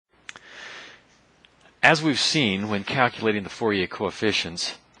As we've seen when calculating the Fourier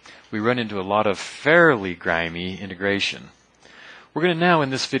coefficients, we run into a lot of fairly grimy integration. We're going to now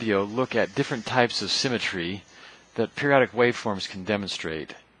in this video look at different types of symmetry that periodic waveforms can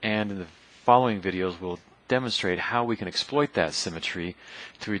demonstrate, and in the following videos we'll demonstrate how we can exploit that symmetry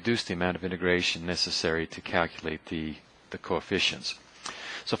to reduce the amount of integration necessary to calculate the coefficients.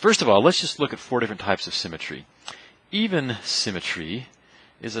 So first of all, let's just look at 4 different types of symmetry. Even symmetry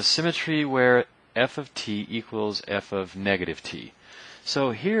is a symmetry where f of t equals f of negative t.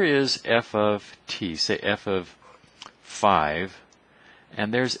 So here is f of t, say f of 5,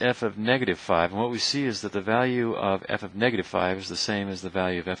 and there's f of negative 5, and what we see is that the value of f of negative 5 is the same as the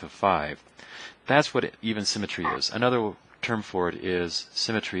value of f of 5. That's what even symmetry is. Another term for it is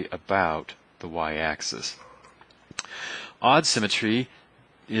symmetry about the y-axis. Odd symmetry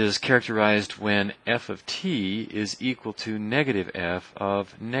is characterized when f of t is equal to negative f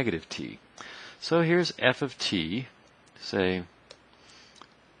of negative t. So here's f of t, say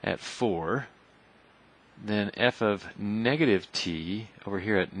at 4, then f of negative t over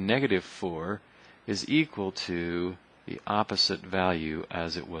here at negative 4 is equal to the opposite value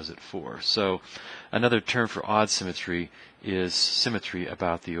as it was at 4. So another term for odd symmetry is symmetry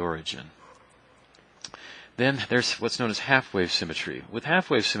about the origin. Then there's what's known as half-wave symmetry. With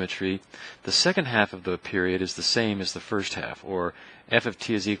half-wave symmetry, the second half of the period is the same as the first half, or f of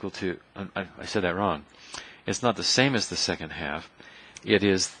t is equal to, I said that wrong. It's not the same as the second half. It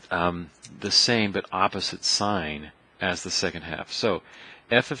is the same but opposite sign as the second half. So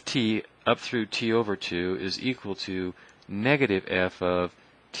f of t up through t over 2 is equal to negative f of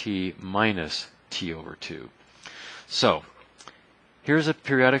t minus t over 2. So here's a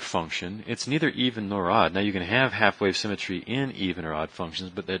periodic function. It's neither even nor odd. Now you can have half-wave symmetry in even or odd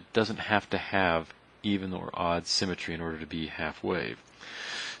functions, but that doesn't have to have even or odd symmetry in order to be half-wave.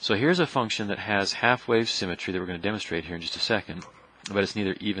 So here's a function that has half-wave symmetry that we're going to demonstrate here in just a second, but it's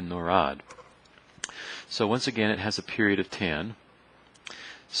neither even nor odd. So once again, it has a period of 10.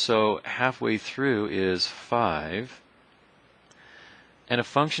 So halfway through is 5. And a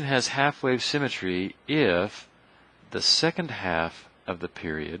function has half-wave symmetry if the second half of the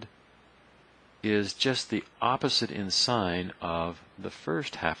period is just the opposite in sign of the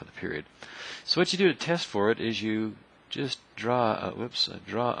first half of the period. So what you do to test for it is you just draw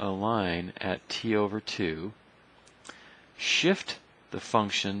a line at t over 2, shift the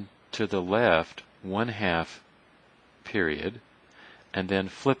function to the left 1/2 period, and then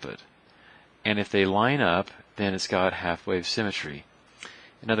flip it. And if they line up, then it's got half-wave symmetry.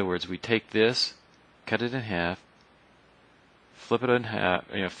 In other words, we take this, cut it in half, flip it in half,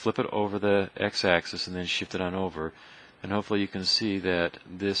 flip it over the x-axis, and then shift it on over. And hopefully you can see that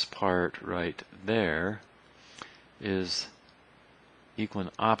this part right there is equal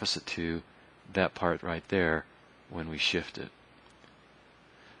and opposite to that part right there when we shift it.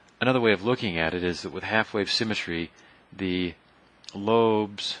 Another way of looking at it is that with half-wave symmetry, the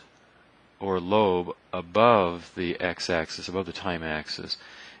lobes or lobe above the x-axis, above the time axis,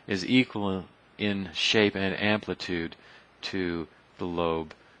 is equal in shape and amplitude to the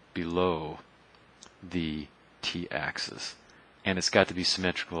lobe below the t-axis. And it's got to be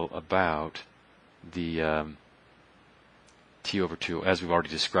symmetrical about the t over 2, as we've already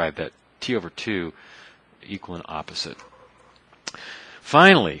described, that t over 2 equal and opposite.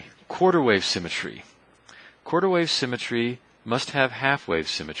 Finally, quarter-wave symmetry. Quarter-wave symmetry must have half-wave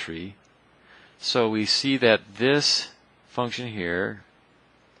symmetry. So we see that this function here,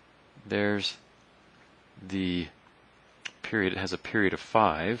 there's the period, it has a period of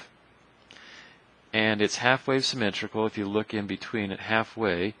 5, and it's half-wave symmetrical if you look in between it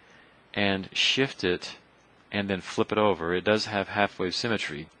halfway and shift it and then flip it over. It does have half-wave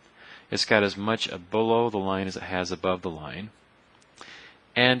symmetry. It's got as much below the line as it has above the line.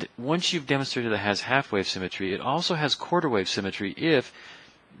 And once you've demonstrated that it has half-wave symmetry, it also has quarter-wave symmetry if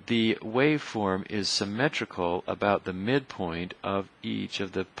the waveform is symmetrical about the midpoint of each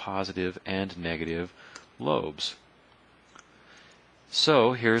of the positive and negative lobes.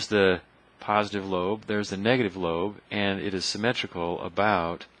 So here's the positive lobe, there's the negative lobe, and it is symmetrical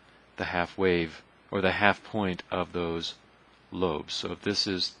about the half-wave or the half point of those lobes. So if this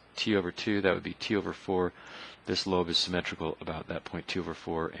is t over 2, that would be t over 4. This lobe is symmetrical about that point, t over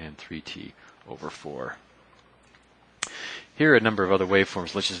 4 and 3t over 4. Here are a number of other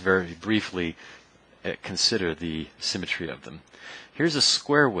waveforms. Let's just very briefly consider the symmetry of them. Here's a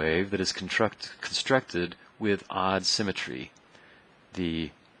square wave that is constructed with odd symmetry.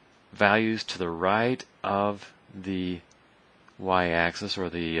 The values to the right of the y-axis, or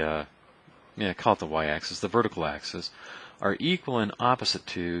the call it the y-axis, the vertical axis, are equal and opposite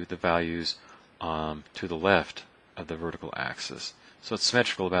to the values to the left of the vertical axis. So it's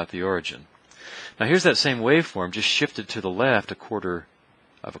symmetrical about the origin. Now here's that same waveform, just shifted to the left a quarter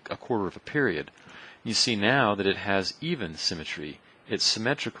of a period. You see now that it has even symmetry. It's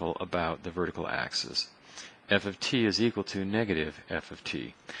symmetrical about the vertical axis. F of t is equal to negative f of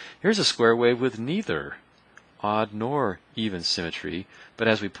t. Here's a square wave with neither odd nor even symmetry, but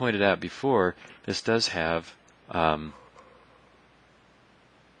as we pointed out before, this does have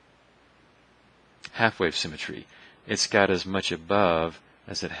half-wave symmetry. It's got as much above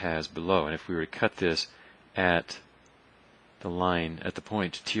as it has below, and if we were to cut this at the line, at the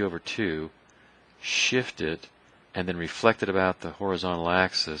point t over 2, shift it, and then reflect it about the horizontal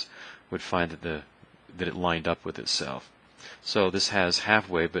axis, would find that it lined up with itself. So this has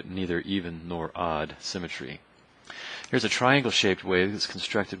half-wave, but neither even nor odd symmetry. Here's a triangle-shaped wave that's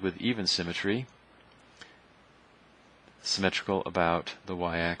constructed with even symmetry, symmetrical about the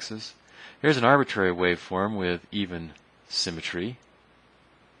y-axis. Here's an arbitrary waveform with even symmetry.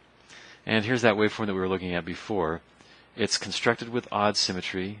 And here's that waveform that we were looking at before. It's constructed with odd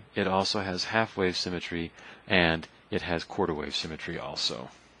symmetry. It also has half-wave symmetry, and it has quarter-wave symmetry also.